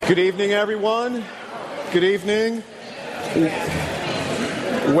Good evening, everyone. Good evening.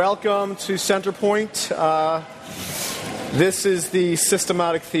 Welcome to Centerpoint. This is the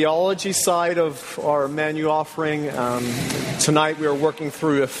systematic theology side of our menu offering. Tonight we are working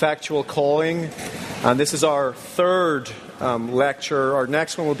through Effectual Calling, and this is our third lecture. Our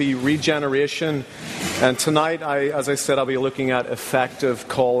next one will be Regeneration, and tonight, as I said, I'll be looking at Effective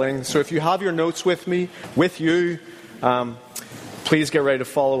Calling. So if you have your notes with you, please get ready to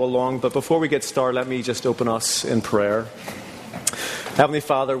follow along. But before we get started, let me just open us in prayer. Heavenly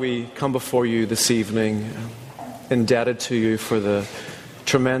Father, we come before you this evening, indebted to you for the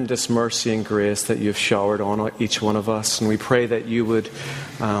tremendous mercy and grace that you've showered on each one of us. And we pray that you would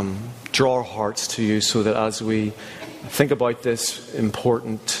draw our hearts to you, so that as we think about this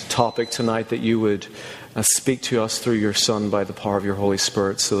important topic tonight, that you would speak to us through your Son by the power of your Holy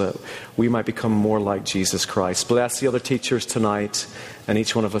Spirit, so that we might become more like Jesus Christ. Bless the other teachers tonight and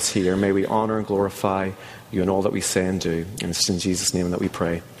each one of us here. May we honor and glorify you in all that we say and do. And it's in Jesus' name that we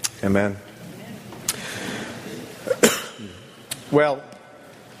pray. Amen. Well,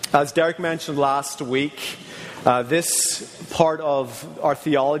 as Derek mentioned last week, this part of our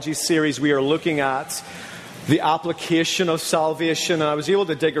theology series, we are looking at the application of salvation. And I was able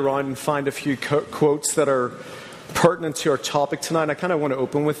to dig around and find a few quotes that are pertinent to our topic tonight. And I kind of want to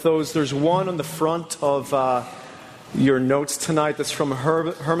open with those. There's one on the front of your notes tonight that's from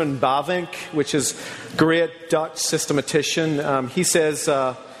Herman Bavinck, which is great Dutch systematician. He says,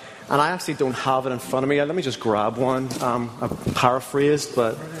 and I actually don't have it in front of me. Let me just grab one. I've paraphrased,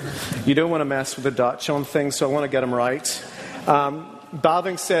 but you don't want to mess with the Dutch on things, so I want to get them right.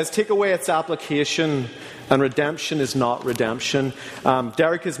 Bavinck says, take away its application and redemption is not redemption.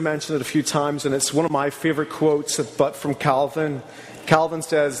 Derek has mentioned it a few times, and it's one of my favorite quotes, but from Calvin. Calvin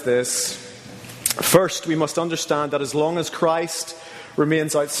says this: first, we must understand that as long as Christ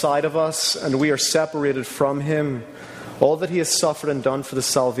remains outside of us and we are separated from him, all that he has suffered and done for the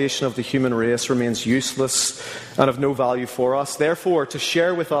salvation of the human race remains useless and of no value for us. Therefore, to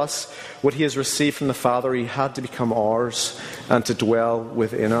share with us what he has received from the Father, he had to become ours and to dwell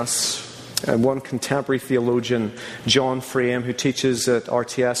within us. And one contemporary theologian, John Frame, who teaches at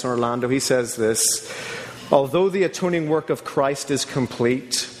RTS in Orlando, he says this: although the atoning work of Christ is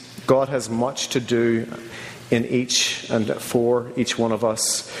complete, God has much to do in each and for each one of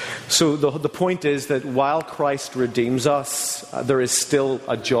us. So the point is that while Christ redeems us, there is still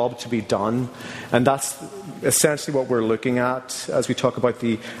a job to be done. And that's essentially what we're looking at as we talk about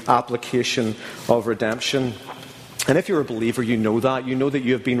the application of redemption. And if you're a believer, you know that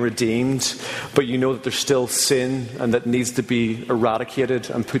you have been redeemed, but you know that there's still sin and that needs to be eradicated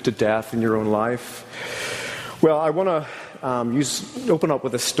and put to death in your own life. Well, I want to open up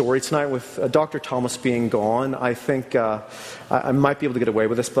with a story tonight. With Dr. Thomas being gone, I think I might be able to get away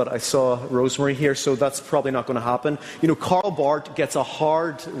with this, but I saw Rosemary here, so that's probably not going to happen. You know, Karl Barth gets a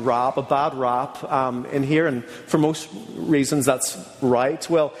bad rap in here, and for most reasons that's right.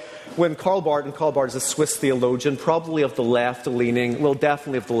 Well, when Karl Barth is a Swiss theologian, probably of the left-leaning, well,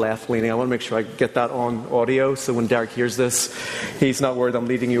 definitely of the left-leaning. I want to make sure I get that on audio, so when Derek hears this, he's not worried I'm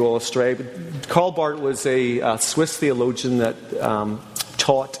leading you all astray. But Karl Barth was a Swiss theologian that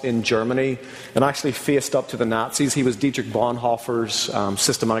taught in Germany and actually faced up to the Nazis. He was Dietrich Bonhoeffer's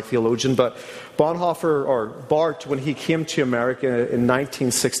systematic theologian. But Barth, when he came to America in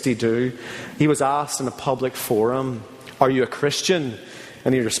 1962, he was asked in a public forum, "Are you a Christian?"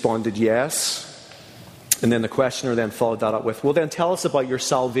 And he responded, "Yes." And then the questioner then followed that up with, "Well, then tell us about your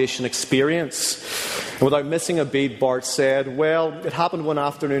salvation experience." And without missing a beat, Barth said, "Well, it happened one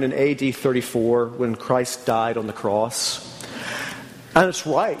afternoon in AD 34 when Christ died on the cross." And it's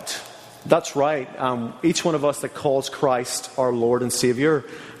right. That's right. Each one of us that calls Christ our Lord and Savior,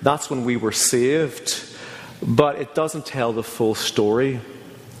 that's when we were saved. But it doesn't tell the full story.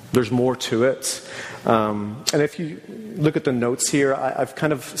 There's more to it. And if you look at the notes here, I've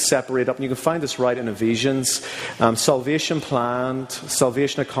kind of separated up, and you can find this right in Ephesians. Salvation planned,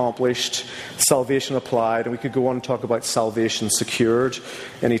 salvation accomplished, salvation applied, and we could go on and talk about salvation secured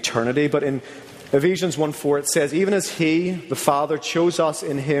in eternity. But in Ephesians 1:4 it says, even as he, the Father, chose us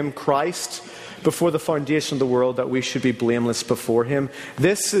in him, Christ, before the foundation of the world, that we should be blameless before him.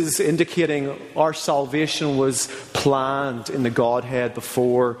 This is indicating our salvation was planned in the Godhead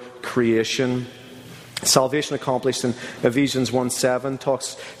before creation. Salvation accomplished in Ephesians 1:7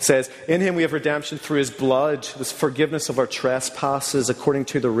 says, in him we have redemption through his blood, this forgiveness of our trespasses according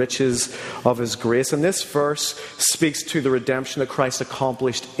to the riches of his grace. And this verse speaks to the redemption that Christ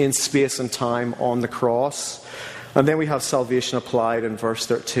accomplished in space and time on the cross. And then we have salvation applied in verse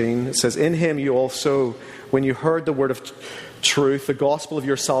 13. It says, in him you also, when you heard the word of truth, the gospel of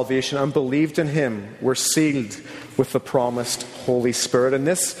your salvation, and believed in him, were sealed with the promised Holy Spirit. And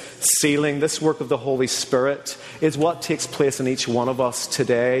this sealing, this work of the Holy Spirit, is what takes place in each one of us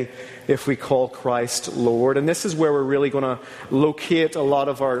today if we call Christ Lord. And this is where we're really going to locate a lot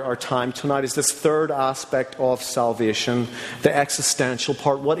of our time tonight, is this third aspect of salvation, the existential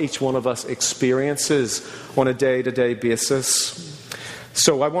part, what each one of us experiences on a day-to-day basis.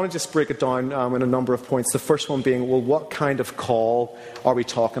 So I want to just break it down in a number of points. The first one being, well, what kind of call are we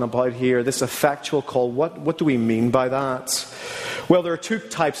talking about here? This effectual call, what do we mean by that? Well, there are two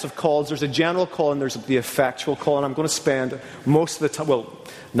types of calls. There's a general call and there's the effectual call. And I'm going to spend most of the time,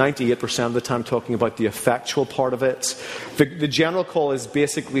 98% of the time talking about the effectual part of it. The general call is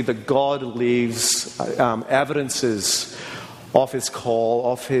basically that God leaves evidences of his call,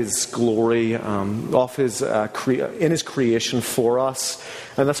 of his glory, of his in his creation for us.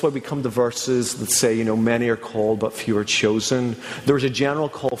 And that's why we come to verses that say, many are called but few are chosen. There's a general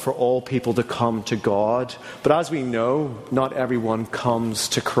call for all people to come to God. But as we know, not everyone comes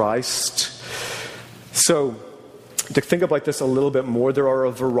to Christ. So, to think about this a little bit more, there are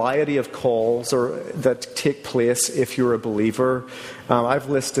a variety of calls that take place if you're a believer. I've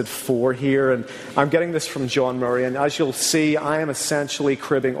listed 4 here, and I'm getting this from John Murray. And as you'll see, I am essentially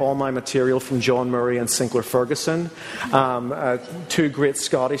cribbing all my material from John Murray and Sinclair Ferguson, 2 great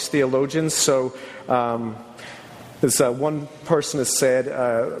Scottish theologians. So as one person has said,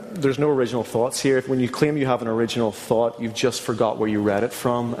 there's no original thoughts here. When you claim you have an original thought, you've just forgot where you read it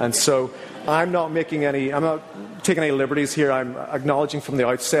from. And so I'm not taking any liberties here. I'm acknowledging from the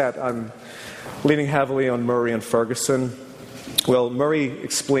outset, I'm leaning heavily on Murray and Ferguson. Well, Murray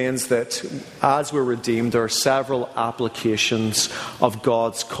explains that as we're redeemed, there are several applications of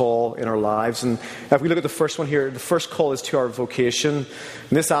God's call in our lives. And if we look at the first one here, the first call is to our vocation.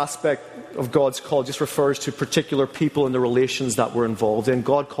 And this aspect of God's call just refers to particular people and the relations that we're involved in.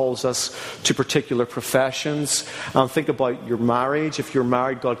 God calls us to particular professions. Think about your marriage. If you're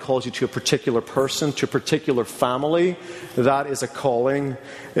married, God calls you to a particular person, to a particular family. That is a calling.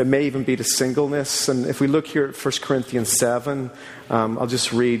 It may even be to singleness. And if we look here at 1 Corinthians 7, I'll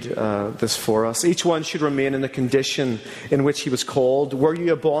just read this for us. Each one should remain in the condition in which he was called. Were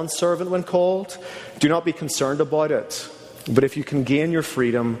you a bondservant when called? Do not be concerned about it. But if you can gain your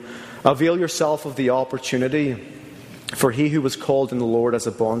freedom, avail yourself of the opportunity. For he who was called in the Lord as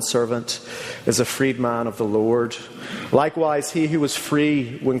a bondservant is a freedman of the Lord. Likewise, he who was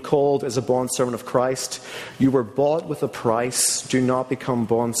free when called is a bondservant of Christ. You were bought with a price. Do not become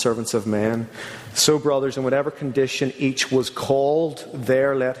bondservants of men. So, brothers, in whatever condition each was called,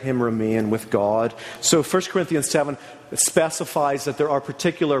 there let him remain with God. So 1 Corinthians 7 specifies that there are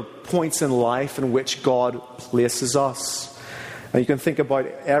particular points in life in which God places us. And you can think about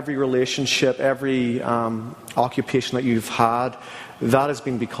every relationship, every occupation that you've had. That has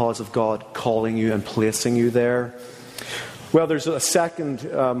been because of God calling you and placing you there. Well, there's a second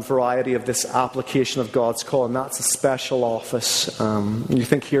variety of this application of God's call, and that's a special office. You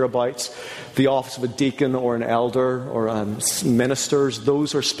think here about the office of a deacon or an elder or ministers.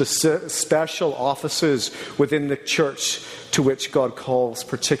 Those are special offices within the church to which God calls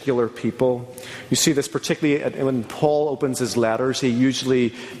particular people. You see this particularly when Paul opens his letters. He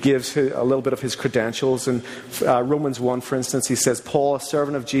usually gives a little bit of his credentials. In Romans 1, for instance, he says, Paul, a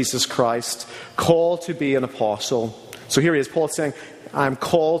servant of Jesus Christ, called to be an apostle. So here he is, Paul saying, I'm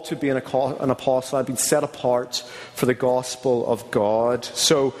called to be an apostle. I've been set apart for the gospel of God.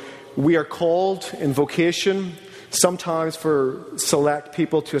 So we are called in vocation, sometimes for select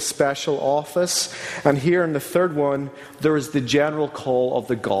people to a special office. And here in the third one, there is the general call of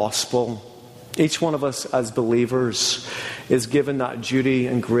the gospel. Each one of us as believers is given that duty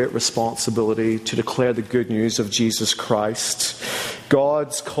and great responsibility to declare the good news of Jesus Christ.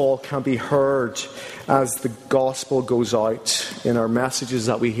 God's call can be heard as the gospel goes out in our messages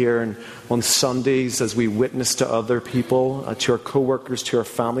that we hear on Sundays, as we witness to other people, to our co-workers, to our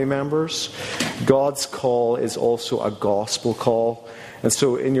family members. God's call is also a gospel call. And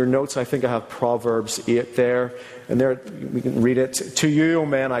so in your notes, I think I have Proverbs 8 there. And there we can read it. To you, O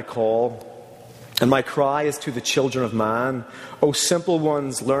men, I call, and my cry is to the children of man. O simple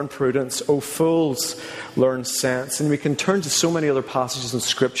ones, learn prudence. O fools, learn sense. And we can turn to so many other passages in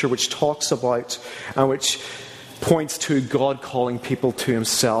Scripture which talks about and which points to God calling people to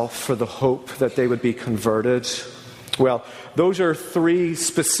himself for the hope that they would be converted. Well, those are 3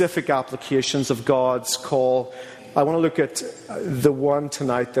 specific applications of God's call. I want to look at the one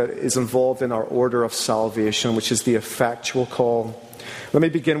tonight that is involved in our order of salvation, which is the effectual call. Let me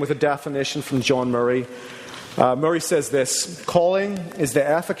begin with a definition from John Murray. Murray says this: calling is the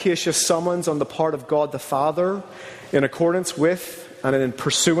efficacious summons on the part of God the Father in accordance with and in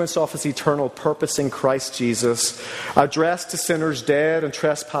pursuance of his eternal purpose in Christ Jesus, addressed to sinners dead in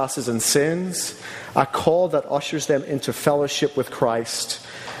trespasses and sins, a call that ushers them into fellowship with Christ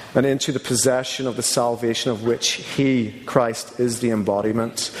and into the possession of the salvation of which he, Christ, is the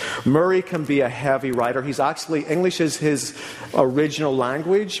embodiment. Murray can be a heavy writer. He's actually, English is his original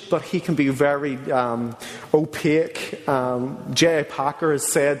language, but he can be very opaque. J.I. Packer has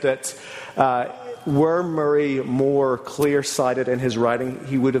said that were Murray more clear-sighted in his writing,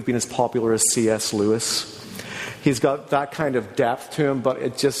 he would have been as popular as C.S. Lewis. He's got that kind of depth to him, but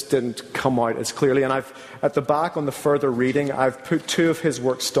it just didn't come out as clearly. And at the back on the further reading, I've put 2 of his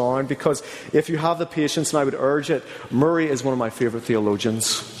works down, because if you have the patience, and I would urge it, Murray is one of my favourite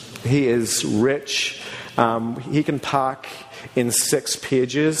theologians. He is rich. He can pack in 6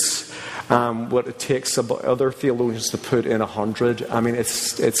 pages what it takes other theologians to put in 100. I mean,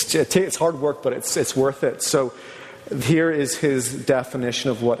 it's hard work, but it's worth it. So here is his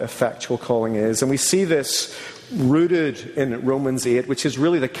definition of what effectual calling is. And we see this rooted in Romans 8, which is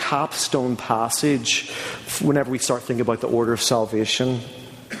really the capstone passage whenever we start thinking about the order of salvation.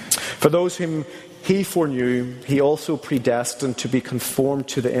 For those whom he foreknew, he also predestined to be conformed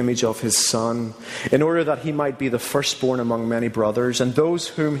to the image of his Son, in order that he might be the firstborn among many brothers. And those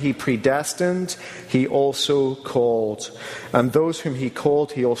whom he predestined, he also called. And those whom he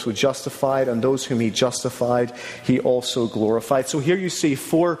called, he also justified. And those whom he justified, he also glorified. So here you see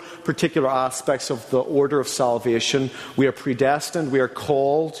 4 particular aspects of the order of salvation. We are predestined, we are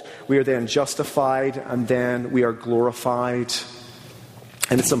called, we are then justified, and then we are glorified.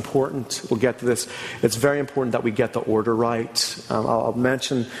 And it's important, we'll get to this, it's very important that we get the order right. I'll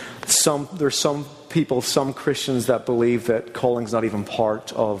mention there's some people, some Christians that believe that calling's not even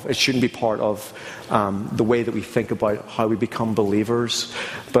part of, it shouldn't be part of the way that we think about how we become believers.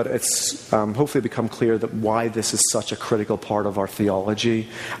 But it's hopefully become clear that why this is such a critical part of our theology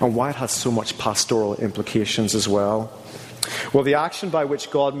and why it has so much pastoral implications as well. Well, the action by which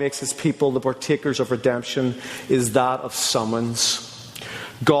God makes his people the partakers of redemption is that of summons.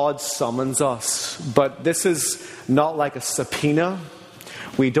 God summons us, but this is not like a subpoena.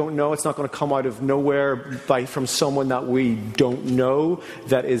 We don't know, it's not going to come out of nowhere from someone that we don't know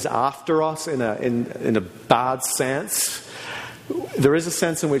that is after us in a bad sense. There is a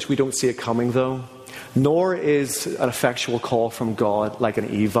sense in which we don't see it coming, though. Nor is an effectual call from God like an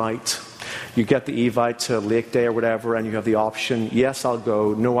Evite. You get the Evite to Lake Day or whatever, and you have the option, yes, I'll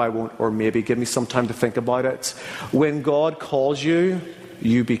go, no, I won't, or maybe give me some time to think about it. When God calls you,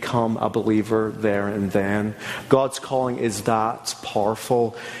 you become a believer there and then. God's calling is that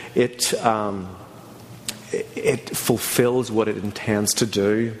powerful. It fulfills what it intends to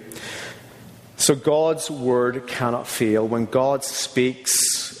do. So God's word cannot fail. When God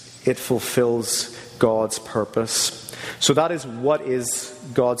speaks, it fulfills God's purpose. So that is what is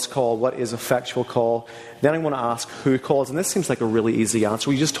God's call, what is effectual call. Then I want to ask who calls. And this seems like a really easy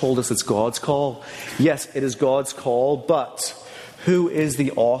answer. You just told us it's God's call. Yes, it is God's call, but who is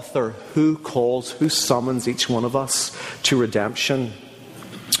the author? Who calls? Who summons each one of us to redemption?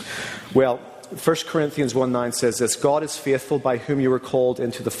 Well, 1 Corinthians 1:9 says this: God is faithful, by whom you were called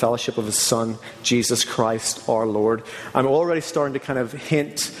into the fellowship of his Son, Jesus Christ our Lord. I'm already starting to kind of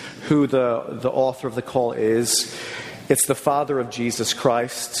hint who the author of the call is. It's the Father of Jesus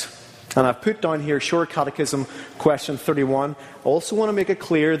Christ. And I've put down here Short Catechism question 31. I also want to make it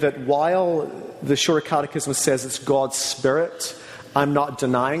clear that while the Short Catechism says it's God's Spirit, I'm not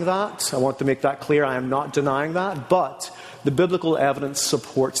denying that. I want to make that clear. I am not denying that. But the biblical evidence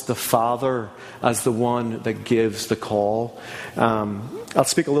supports the Father as the one that gives the call. I'll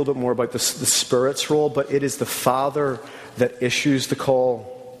speak a little bit more about the Spirit's role, but it is the Father that issues the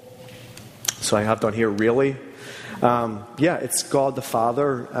call. So I have down here, really. It's God the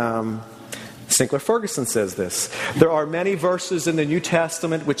Father. Sinclair Ferguson says this: there are many verses in the New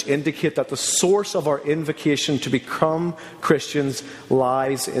Testament which indicate that the source of our invocation to become Christians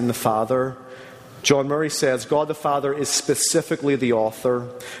lies in the Father. John Murray says, God the Father is specifically the author.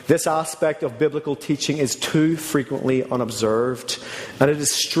 This aspect of biblical teaching is too frequently unobserved, and it is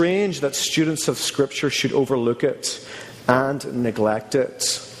strange that students of Scripture should overlook it and neglect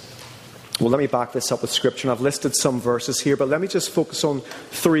it. Well, let me back this up with Scripture. And I've listed some verses here, but let me just focus on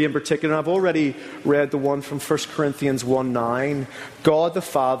 3 in particular. And I've already read the one from 1 Corinthians 1:9. God the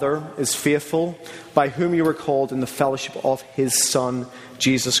Father is faithful, by whom you were called in the fellowship of his Son,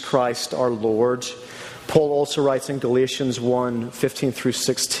 Jesus Christ our Lord. Paul also writes in Galatians 1:15 through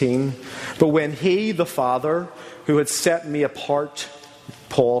 16, but when he, the Father, who had set me apart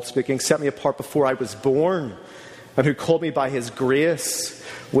Paul speaking, set me apart before I was born, and who called me by his grace,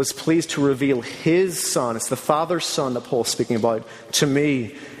 was pleased to reveal his Son. It's the Father's Son that Paul's speaking about, to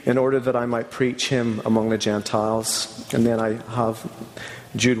me, in order that I might preach him among the Gentiles. And then I have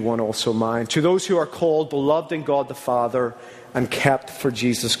Jude 1 also mine. To those who are called, beloved in God the Father, and kept for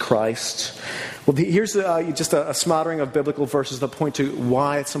Jesus Christ. Well, here's just a smattering of biblical verses that point to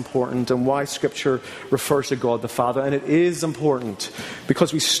why it's important and why Scripture refers to God the Father. And it is important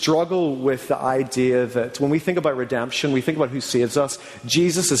because we struggle with the idea that when we think about redemption, we think about who saves us.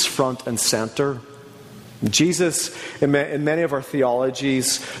 Jesus is front and center. Jesus, in many of our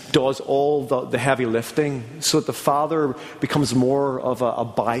theologies, does all the heavy lifting so that the Father becomes more of a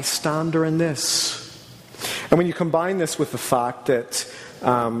bystander in this. And when you combine this with the fact that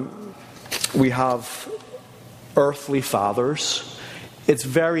we have earthly fathers, it's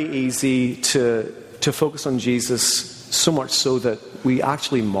very easy to focus on Jesus, so much so that we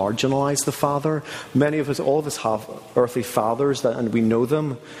actually marginalize the Father. All of us have earthly fathers, and we know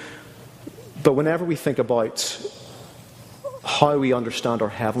them. But whenever we think about how we understand our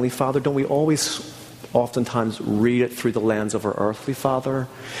Heavenly Father, don't we oftentimes read it through the lens of our earthly father?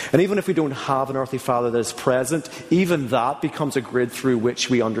 And even if we don't have an earthly father that is present, even that becomes a grid through which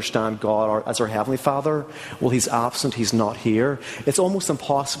we understand God as our Heavenly Father. Well, he's absent, he's not here. It's almost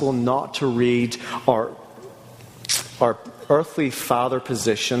impossible not to read our earthly father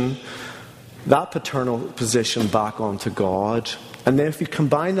position, that paternal position, back onto God. And then if you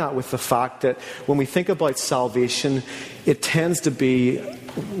combine that with the fact that when we think about salvation, it tends to be,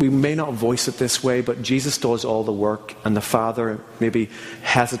 we may not voice it this way, but Jesus does all the work, and the Father maybe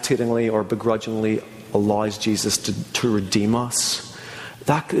hesitatingly or begrudgingly allows Jesus to redeem us.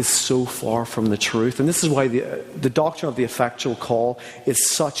 That is so far from the truth. And this is why the doctrine of the effectual call is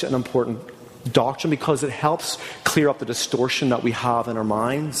such an important doctrine, because it helps clear up the distortion that we have in our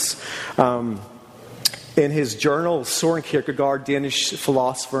minds. In his journal, Søren Kierkegaard, Danish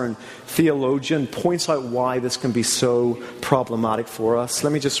philosopher and theologian, points out why this can be so problematic for us.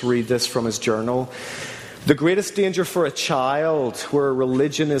 Let me just read this from his journal. The greatest danger for a child where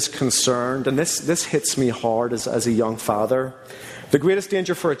religion is concerned, and this hits me hard as a young father. The greatest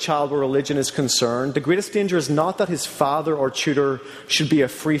danger for a child where religion is concerned, the greatest danger is not that his father or tutor should be a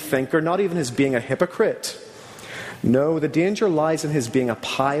free thinker, not even his being a hypocrite. No, the danger lies in his being a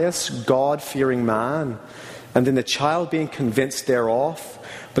pious, God-fearing man, and in the child being convinced thereof,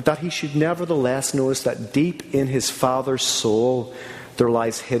 but that he should nevertheless notice that deep in his father's soul there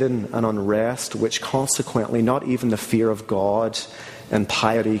lies hidden an unrest which consequently not even the fear of God and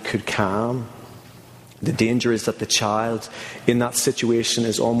piety could calm. The danger is that the child in that situation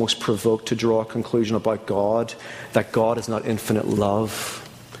is almost provoked to draw a conclusion about God, that God is not infinite love.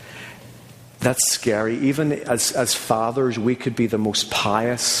 That's scary. Even as fathers, we could be the most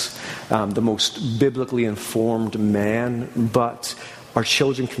pious, the most biblically informed men, but our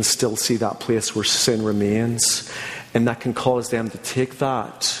children can still see that place where sin remains, and that can cause them to take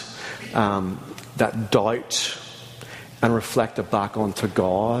that doubt and reflect it back onto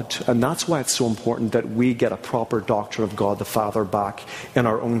God. And that's why it's so important that we get a proper doctrine of God the Father back in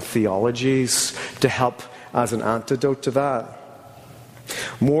our own theologies to help as an antidote to that.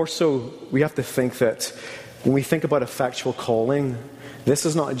 More so, we have to think that when we think about effectual calling, this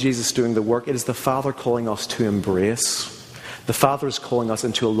is not Jesus doing the work, it is the Father calling us to embrace. The Father is calling us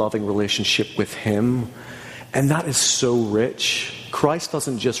into a loving relationship with Him. And that is so rich. Christ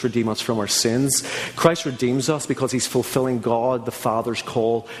doesn't just redeem us from our sins. Christ redeems us because He's fulfilling God, the Father's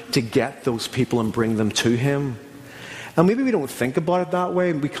call, to get those people and bring them to Him. And maybe we don't think about it that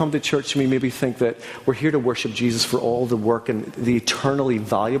way. We come to church and we maybe think that we're here to worship Jesus for all the work and the eternally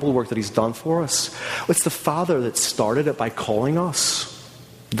valuable work that He's done for us. It's the Father that started it by calling us.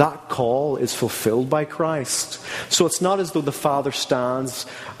 That call is fulfilled by Christ. So it's not as though the Father stands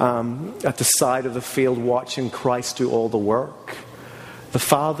at the side of the field watching Christ do all the work. The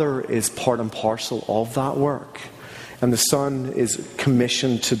Father is part and parcel of that work. And the Son is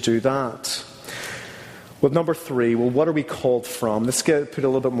commissioned to do that. Well, number 3, what are we called from? Let's put a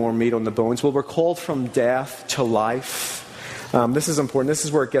little bit more meat on the bones. Well, we're called from death to life. This is important. This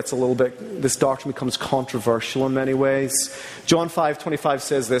is where it gets this doctrine becomes controversial in many ways. John 5:25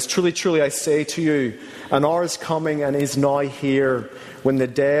 says this, Truly, truly, I say to you, an hour is coming and is now here, when the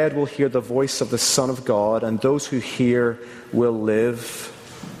dead will hear the voice of the Son of God, and those who hear will live.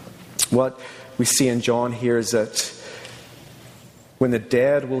 What we see in John here is that when the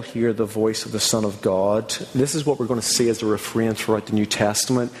dead will hear the voice of the Son of God, this is what we're going to see as a refrain throughout the New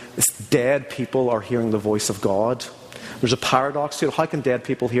Testament. It's dead people are hearing the voice of God. There's a paradox to it. How can dead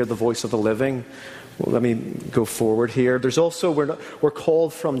people hear the voice of the living? Well, let me go forward here. There's also, we're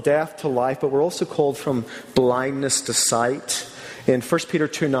called from death to life, but we're also called from blindness to sight. In 1 Peter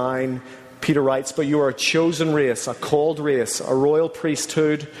 2:9, Peter writes, "But you are a chosen race, a called race, a royal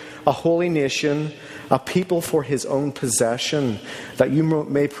priesthood, a holy nation, a people for his own possession, that you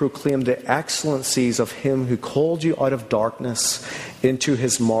may proclaim the excellencies of him who called you out of darkness into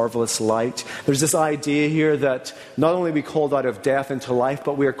his marvelous light." There's this idea here that not only are we called out of death into life,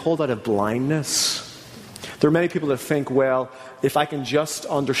 but we are called out of blindness. There are many people that think, well, if I can just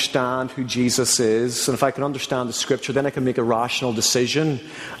understand who Jesus is, and if I can understand the Scripture, then I can make a rational decision,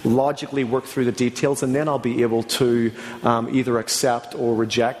 logically work through the details, and then I'll be able to either accept or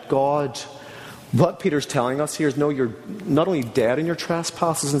reject God. What Peter's telling us here is, no, you're not only dead in your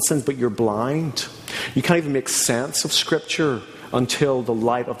trespasses and sins, but you're blind. You can't even make sense of Scripture until the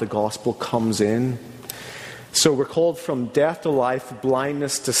light of the gospel comes in. So we're called from death to life,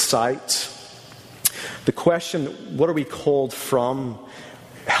 blindness to sight. The question, what are we called from,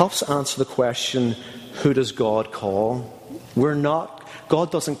 helps answer the question, who does God call?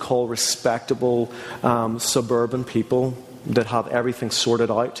 God doesn't call respectable suburban people that have everything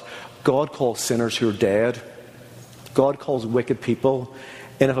sorted out. God calls sinners who are dead. God calls wicked people.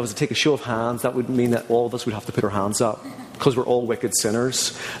 And if I was to take a show of hands, that would mean that all of us would have to put our hands up, because we're all wicked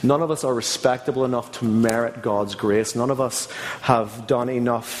sinners. None of us are respectable enough to merit God's grace. None of us have done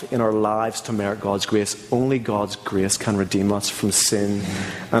enough in our lives to merit God's grace. Only God's grace can redeem us from sin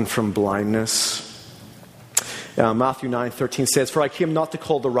and from blindness. Matthew 9:13 says, "For I came not to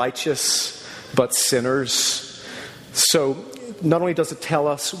call the righteous, but sinners." So not only does it tell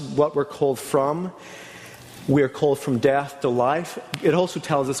us what we're called from, we are called from death to life. It also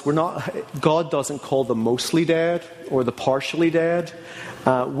tells us God doesn't call the mostly dead or the partially dead.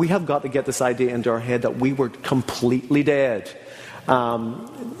 We have got to get this idea into our head that we were completely dead.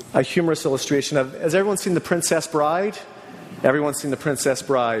 A humorous illustration of, has everyone seen The Princess Bride? Everyone's seen The Princess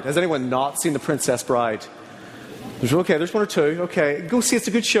Bride. Has anyone not seen The Princess Bride? There's one or two. Okay, go see it. It's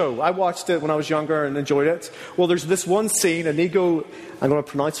a good show. I watched it when I was younger and enjoyed it. Well, there's this one scene, Inigo, I'm going to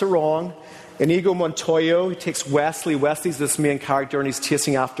pronounce it wrong, Inigo Montoya, he takes Wesley. Wesley's this main character, and he's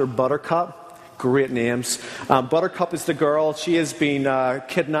chasing after Buttercup. Great names. Buttercup is the girl. She has been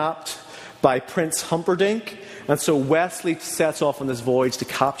kidnapped by Prince Humperdinck. And so Wesley sets off on this voyage to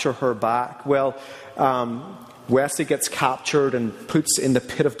capture her back. Well, Wesley gets captured and puts in the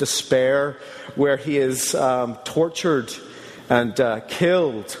pit of despair, where he is tortured and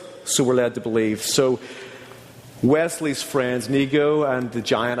killed, so we're led to believe. So Wesley's friends, Inigo and the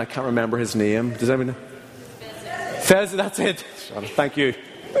giant, I can't remember his name. Does anyone know? Fez, that's it. Thank you.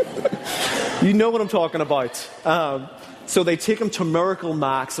 You know what I'm talking about. So they take him to Miracle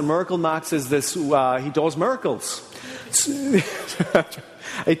Max, and Miracle Max is this, he does miracles.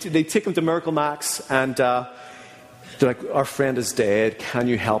 They take him to Miracle Max, and they're like, our friend is dead, can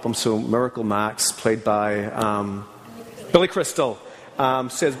you help him? So Miracle Max, played by Billy Crystal,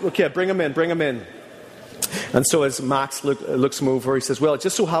 says, okay, bring him in. And so as Max looks him over, he says, well, it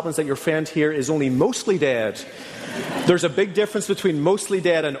just so happens that your friend here is only mostly dead. There's a big difference between mostly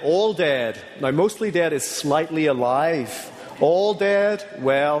dead and all dead. Now, mostly dead is slightly alive. All dead,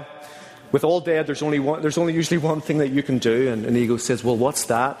 well, with all dead, there's only usually one thing that you can do. And Inigo says, well, what's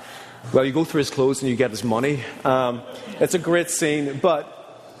that? Well, you go through his clothes and you get his money. It's a great scene, but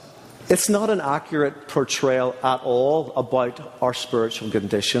it's not an accurate portrayal at all about our spiritual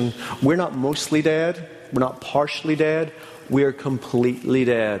condition. We're not mostly dead. We're not partially dead. We're completely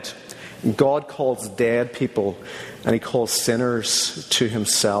dead. God calls dead people, and he calls sinners to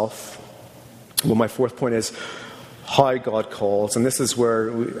himself. Well, my fourth point is how God calls, and this is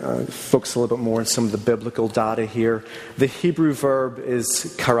where we focus a little bit more on some of the biblical data here. The Hebrew verb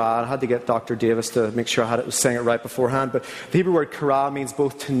is kara. I had to get Dr. Davis to make sure I was saying it right beforehand, but the Hebrew word kara means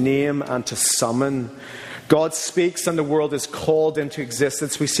both to name and to summon. God speaks and the world is called into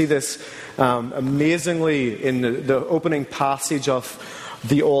existence. We see this amazingly in the opening passage of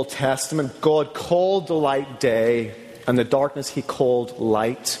the Old Testament. God called the light day, and the darkness he called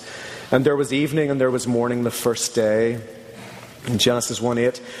light. And there was evening and there was morning the first day. In Genesis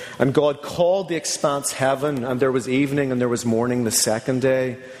 1:8. And God called the expanse heaven, and there was evening and there was morning the second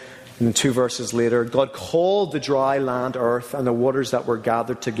day. And then 2 verses later, God called the dry land earth, and the waters that were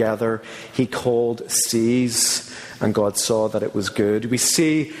gathered together he called seas. And God saw that it was good. We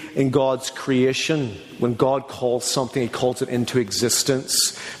see in God's creation, when God calls something, he calls it into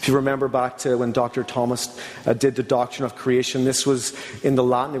existence. If you remember back to when Dr. Thomas did the doctrine of creation, this was in the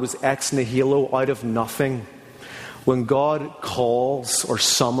Latin, it was ex nihilo, out of nothing. When God calls or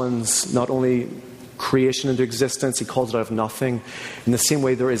summons not only creation into existence. He calls it out of nothing. In the same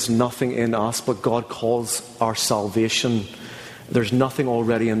way, there is nothing in us, but God calls our salvation. There's nothing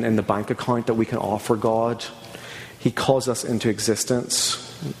already in the bank account that we can offer God. He calls us into existence.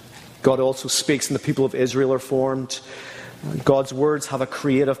 God also speaks, and the people of Israel are formed. God's words have a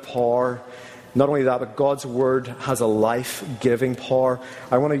creative power. Not only that, but God's word has a life-giving power.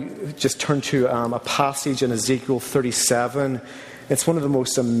 I want to just turn to a passage in Ezekiel 37. It's one of the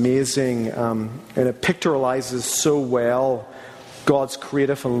most amazing, and it pictorializes so well God's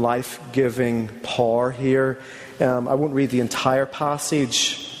creative and life-giving power here. I won't read the entire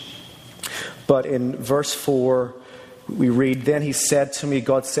passage, but in verse 4, we read, "Then he said to me,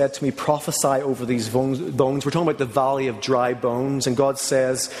 God said to me, prophesy over these bones." We're talking about the valley of dry bones. And God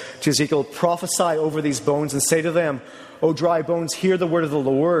says to Ezekiel, prophesy over these bones and say to them, O dry bones, hear the word of the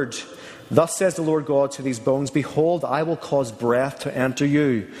Lord. Thus says the Lord God to these bones, behold, I will cause breath to enter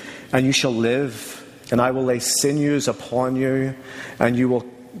you, and you shall live. And I will lay sinews upon you, and will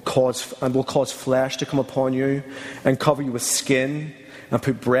cause flesh to come upon you, and cover you with skin, and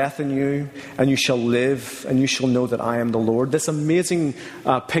put breath in you, and you shall live, and you shall know that I am the Lord. This amazing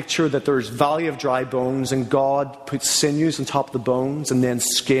picture that there's valley of dry bones, and God puts sinews on top of the bones, and then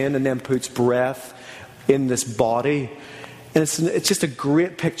skin, and then puts breath in this body. And it's just a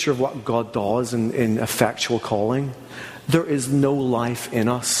great picture of what God does in effectual calling. There is no life in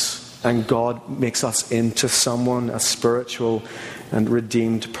us, and God makes us into someone, a spiritual and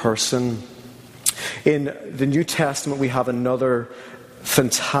redeemed person. In the New Testament, we have another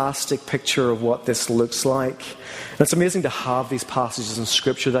fantastic picture of what this looks like. And it's amazing to have these passages in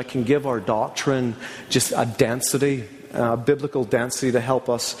Scripture that can give our doctrine just a density, biblical density, to help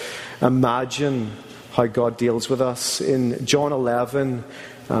us imagine how God deals with us. In John 11,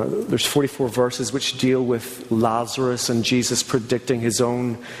 there's 44 verses which deal with Lazarus and Jesus predicting his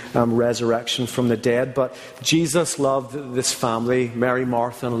own resurrection from the dead. But Jesus loved this family, Mary,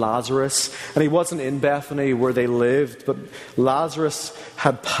 Martha, and Lazarus. And he wasn't in Bethany where they lived, but Lazarus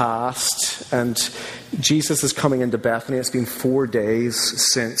had passed, and Jesus is coming into Bethany. It's been 4 days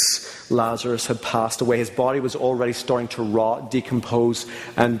since Lazarus had passed away. His body was already starting to rot, decompose,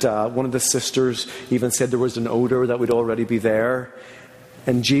 and one of the sisters even said there was an odor that would already be there.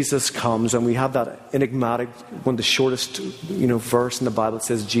 And Jesus comes, and we have that enigmatic, one of the shortest, verse in the Bible. It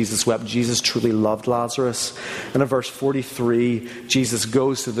says Jesus wept. Jesus truly loved Lazarus. And in verse 43, Jesus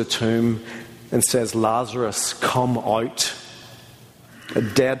goes to the tomb and says, Lazarus, come out. A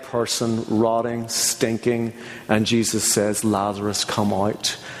dead person, rotting, stinking. And Jesus says, Lazarus, come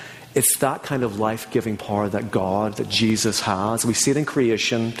out. It's that kind of life-giving power that Jesus has. We see it in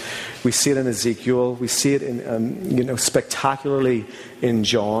creation. We see it in Ezekiel. We see it in, spectacularly in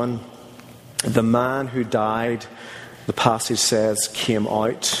John. The man who died, the passage says, came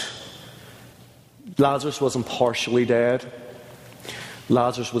out. Lazarus wasn't partially dead.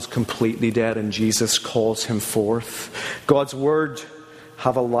 Lazarus was completely dead, and Jesus calls him forth. God's word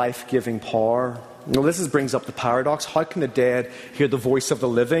have a life-giving power. Now, this brings up the paradox. How can the dead hear the voice of the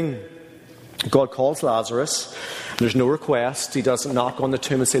living? God calls Lazarus. There's no request. He doesn't knock on the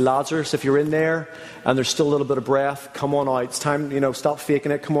tomb and say, Lazarus, if you're in there and there's still a little bit of breath, come on out. It's time, stop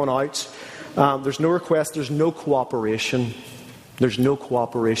faking it. Come on out. There's no request. There's no cooperation. There's no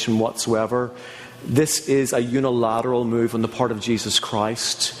cooperation whatsoever. This is a unilateral move on the part of Jesus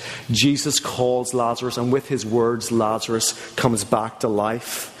Christ. Jesus calls Lazarus, and with his words, Lazarus comes back to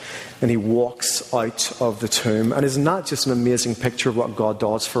life. And he walks out of the tomb. And isn't that just an amazing picture of what God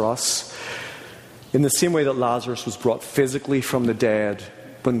does for us? In the same way that Lazarus was brought physically from the dead,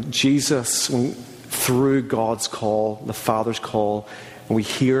 when through God's call, the Father's call, and we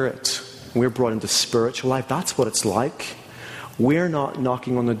hear it, and we're brought into spiritual life, that's what it's like. We're not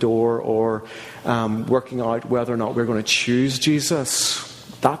knocking on the door or working out whether or not we're going to choose Jesus.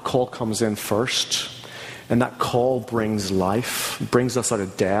 That call comes in first. And that call brings life, brings us out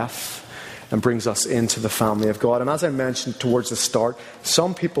of death, and brings us into the family of God. And as I mentioned towards the start,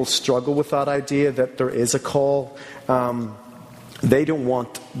 some people struggle with that idea that there is a call. They don't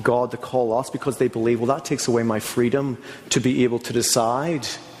want God to call us because they believe, well, that takes away my freedom to be able to decide.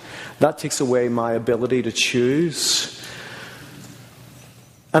 That takes away my ability to choose.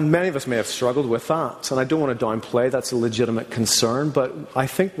 And many of us may have struggled with that, and I don't want to downplay that's a legitimate concern, but I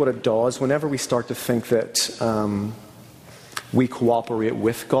think what it does, whenever we start to think that we cooperate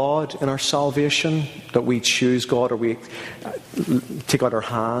with God in our salvation, that we choose God, or we take out our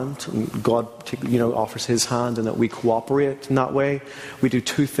hand, and God offers his hand, and that we cooperate in that way, we do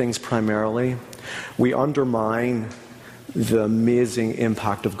two things primarily. We undermine the amazing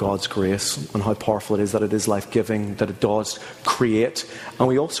impact of God's grace and how powerful it is, that it is life-giving, that it does create. And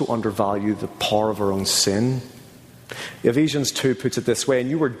we also undervalue the power of our own sin. Ephesians 2 puts it this way: and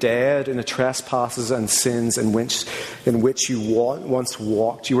you were dead in the trespasses and sins in which you once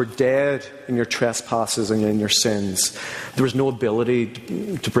walked. You were dead in your trespasses and in your sins. There was no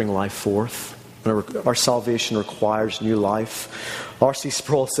ability to bring life forth. Our salvation requires new life. R.C.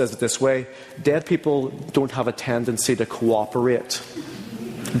 Sproul says it this way: dead people don't have a tendency to cooperate.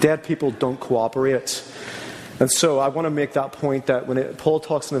 Dead people don't cooperate. And so I want to make that point, that when Paul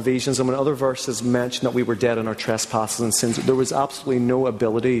talks in Ephesians and when other verses mention that we were dead in our trespasses and sins, there was absolutely no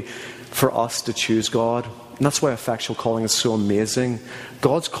ability for us to choose God. And that's why effectual calling is so amazing.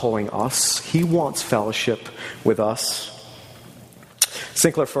 God's calling us. He wants fellowship with us.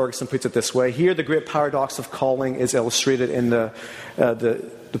 Sinclair Ferguson puts it this way: here the great paradox of calling is illustrated in the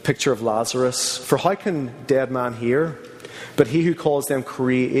picture of Lazarus. For how can dead man hear? But he who calls them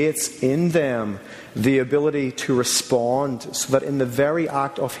creates in them the ability to respond, so that in the very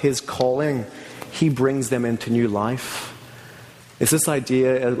act of his calling, he brings them into new life. It's this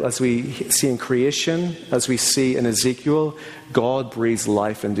idea, as we see in creation, as we see in Ezekiel, God breathes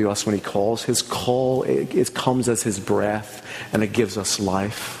life into us when he calls. His call, it comes as his breath, and it gives us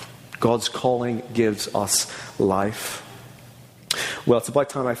life. God's calling gives us life. Well, it's about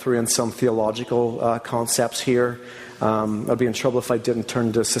time I threw in some theological concepts here. I'd be in trouble if I didn't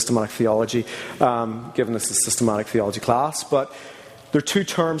turn to systematic theology, given this is a systematic theology class. But there are two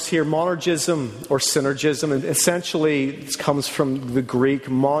terms here: monergism or synergism. And essentially, this comes from the Greek.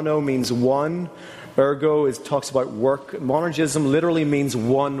 Mono means one. Ergo, it talks about work. Monergism literally means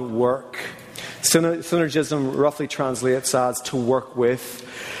one work. Synergism roughly translates as to work with.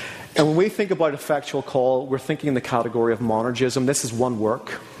 And when we think about effectual call, we're thinking in the category of monergism. This is one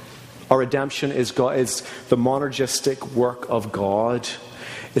work. Our redemption is the monergistic work of God.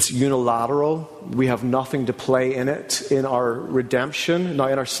 It's unilateral. We have nothing to play in it in our redemption. Now,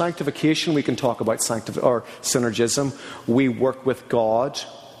 in our sanctification, we can talk about synergism. We work with God.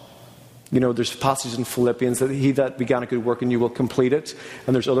 You know, there's passages in Philippians that he that began a good work in you will complete it.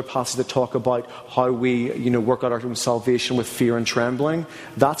 And there's other passages that talk about how we, work out our own salvation with fear and trembling.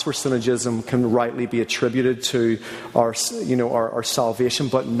 That's where synergism can rightly be attributed to our salvation,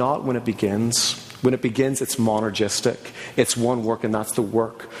 but not when it begins. When it begins, it's monergistic. It's one work, and that's the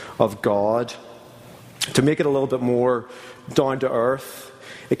work of God. To make it a little bit more down to earth,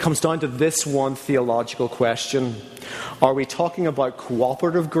 it comes down to this one theological question: are we talking about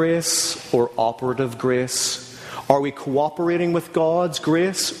cooperative grace or operative grace? Are we cooperating with God's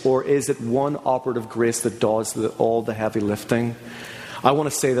grace, or is it one operative grace that does all the heavy lifting? I want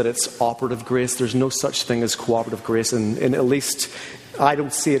to say that it's operative grace. There's no such thing as cooperative grace, and at least I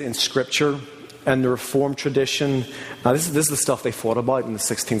don't see it in Scripture and the Reformed tradition. This is the stuff they fought about in the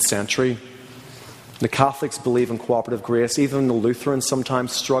 16th century. The Catholics believe in cooperative grace. Even the Lutherans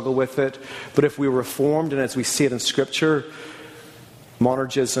sometimes struggle with it. But if we're Reformed, and as we see it in Scripture,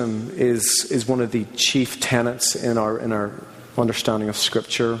 monergism is one of the chief tenets in our understanding of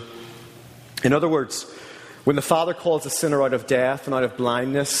Scripture. In other words, when the Father calls a sinner out of death and out of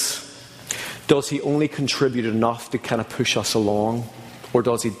blindness, does he only contribute enough to kind of push us along? Or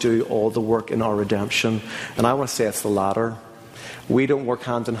does he do all the work in our redemption? And I want to say it's the latter. We don't work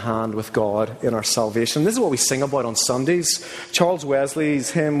hand in hand with God in our salvation. This is what we sing about on Sundays. Charles Wesley's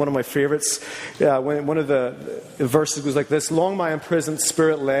hymn, one of my favorites, one of the verses goes like this: long my imprisoned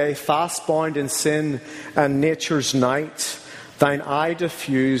spirit lay, fast bound in sin and nature's night. Thine eye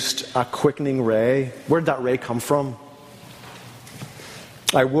diffused a quickening ray. Where did that ray come from?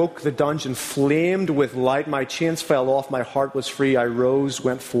 I woke, the dungeon flamed with light. My chains fell off, my heart was free. I rose,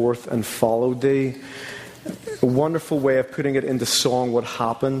 went forth, and followed thee. A wonderful way of putting it into song, what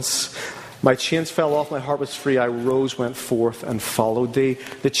happens. My chains fell off, my heart was free. I rose, went forth, and followed thee.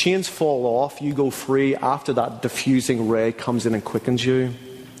 The chains fall off, you go free after that diffusing ray comes in and quickens you.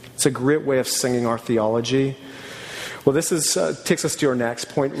 It's a great way of singing our theology. Well, this takes us to our next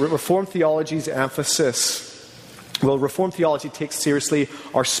point. Reformed theology's emphasis. Well, Reformed theology takes seriously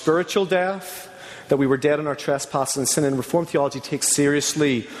our spiritual death, that we were dead in our trespasses and sin. And Reformed theology takes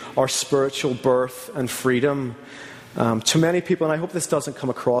seriously our spiritual birth and freedom. To many people, and I hope this doesn't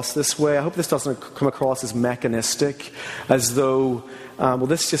come across this way, I hope this doesn't come across as mechanistic, as though,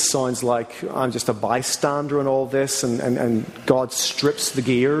 this just sounds like I'm just a bystander in all this, and God strips the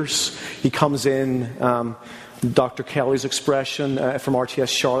gears. He comes in, Dr. Kelly's expression from RTS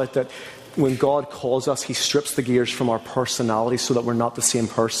Charlotte, that when God calls us, he strips the gears from our personality so that we're not the same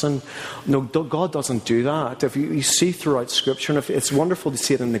person. No, God doesn't do that. If you see throughout Scripture, and if it's wonderful to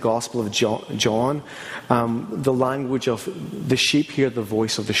see it in the Gospel of John, the language of the sheep hear the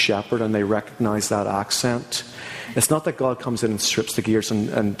voice of the shepherd and they recognize that accent. It's not that God comes in and strips the gears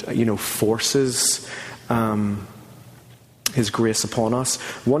and forces his grace upon us.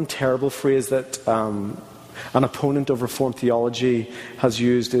 One terrible phrase that an opponent of Reformed theology has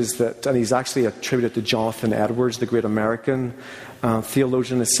used is that, and he's actually attributed to Jonathan Edwards, the great American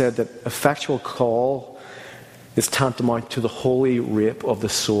theologian, has said that effectual call is tantamount to the holy rape of the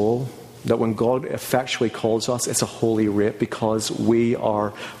soul. That when God effectually calls us, it's a holy rape because we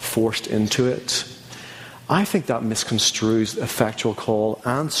are forced into it. I think that misconstrues effectual call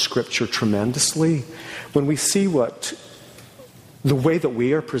and Scripture tremendously. When we see the way that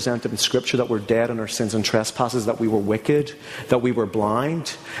we are presented in Scripture, that we're dead in our sins and trespasses, that we were wicked, that we were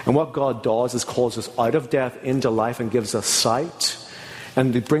blind. And what God does is calls us out of death into life and gives us sight.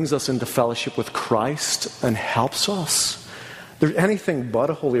 And he brings us into fellowship with Christ and helps us. There's anything but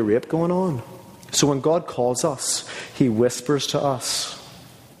a holy rape going on. So when God calls us, he whispers to us.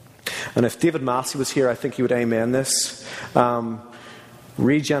 And if David Massey was here, I think he would amen this.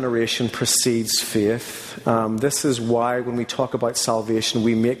 Regeneration precedes faith. This is why when we talk about salvation,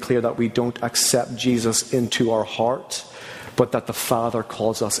 we make clear that we don't accept Jesus into our heart, but that the Father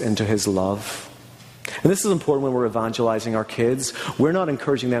calls us into his love. And this is important when we're evangelizing our kids. We're not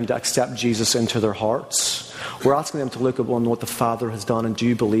encouraging them to accept Jesus into their hearts. We're asking them to look upon what the Father has done, and do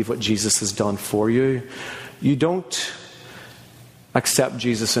you believe what Jesus has done for you? You don't accept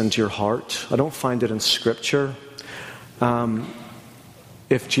Jesus into your heart. I don't find it in Scripture.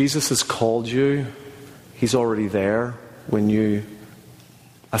 If Jesus has called you, he's already there when you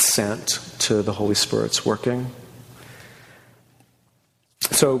assent to the Holy Spirit's working.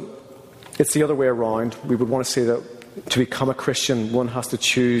 So it's the other way around. We would want to say that to become a Christian, one has to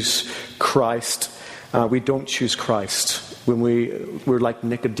choose Christ. We don't choose Christ. When we're like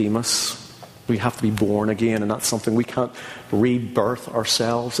Nicodemus. We have to be born again, and that's something we can't rebirth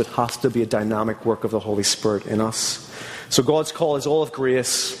ourselves. It has to be a dynamic work of the Holy Spirit in us. So God's call is all of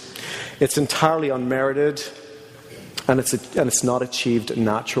grace. It's entirely unmerited, and it's not achieved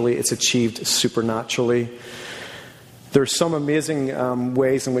naturally. It's achieved supernaturally. There's some amazing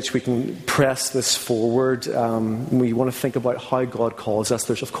ways in which we can press this forward. We want to think about how God calls us.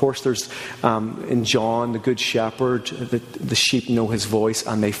 There's in John, the Good Shepherd, the sheep know his voice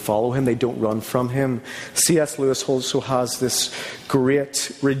and they follow him. They don't run from him. C.S. Lewis also has this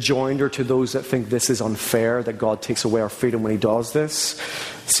great rejoinder to those that think this is unfair, that God takes away our freedom when he does this.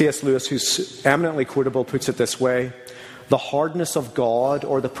 C.S. Lewis, who's eminently quotable, puts it this way: the hardness of God,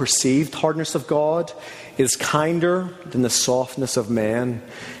 or the perceived hardness of God, is kinder than the softness of man,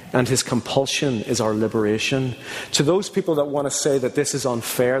 and his compulsion is our liberation. To those people that want to say that this is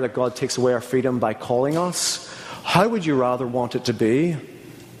unfair, that God takes away our freedom by calling us, how would you rather want it to be?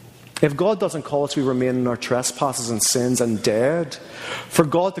 If God doesn't call us, we remain in our trespasses and sins and dead. For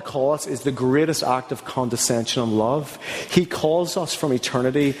God to call us is the greatest act of condescension and love. He calls us from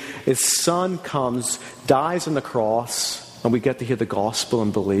eternity. His Son comes, dies on the cross, and we get to hear the gospel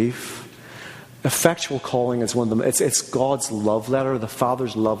and believe. Effectual calling is one of them. It's God's love letter, the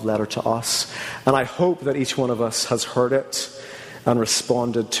Father's love letter to us. And I hope that each one of us has heard it and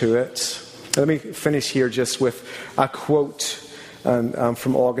responded to it. Let me finish here just with a quote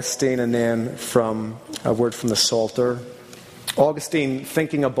from Augustine, and then from a word from the Psalter. Augustine,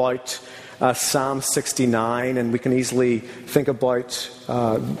 thinking about Psalm 69, and we can easily think about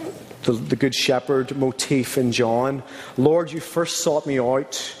the Good Shepherd motif in John. Lord, you first sought me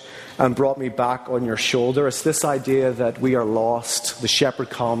out and brought me back on your shoulder. It's this idea that we are lost. The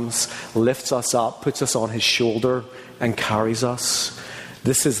shepherd comes, lifts us up, puts us on his shoulder, and carries us.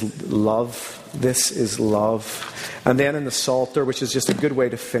 This is love. This is love. And then in the Psalter, which is just a good way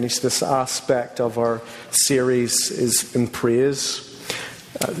to finish this aspect of our series, is in praise.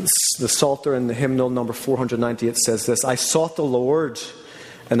 The Psalter in the hymnal number 498 says this: I sought the Lord,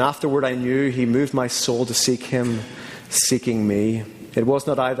 and afterward I knew he moved my soul to seek him, seeking me. It was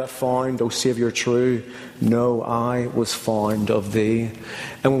not I that found, O Saviour true. No, I was found of thee.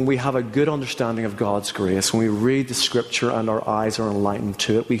 And when we have a good understanding of God's grace, when we read the Scripture and our eyes are enlightened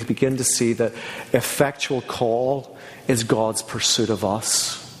to it, we begin to see that effectual call is God's pursuit of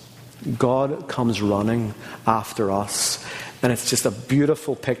us. God comes running after us. And it's just a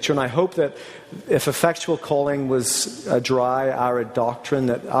beautiful picture. And I hope that if effectual calling was a dry, arid doctrine,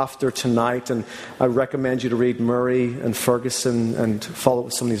 that after tonight, and I recommend you to read Murray and Ferguson and follow up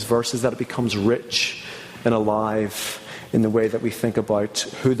with some of these verses, that it becomes rich and alive in the way that we think about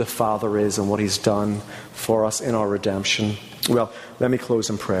who the Father is and what He's done for us in our redemption. Well, let me close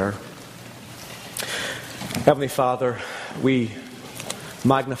in prayer. Heavenly Father, we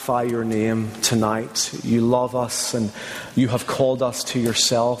magnify your name tonight. You love us and you have called us to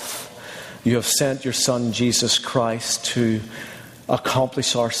yourself. You have sent your Son, Jesus Christ, to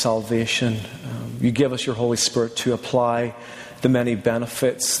accomplish our salvation. You give us your Holy Spirit to apply the many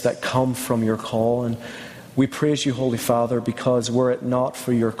benefits that come from your call. And we praise you, Holy Father, because were it not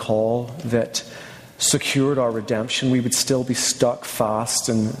for your call that secured our redemption, we would still be stuck fast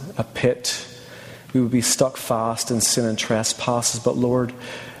in a pit. We would be stuck fast in sin and trespasses. But Lord,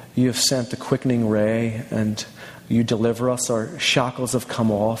 you have sent the quickening ray and you deliver us. Our shackles have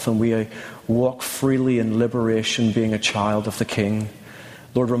come off and we walk freely in liberation, being a child of the King.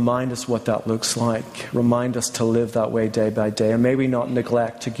 Lord, remind us what that looks like. Remind us to live that way day by day. And may we not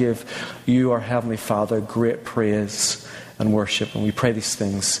neglect to give you, our Heavenly Father, great praise and worship. And we pray these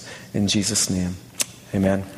things in Jesus' name. Amen.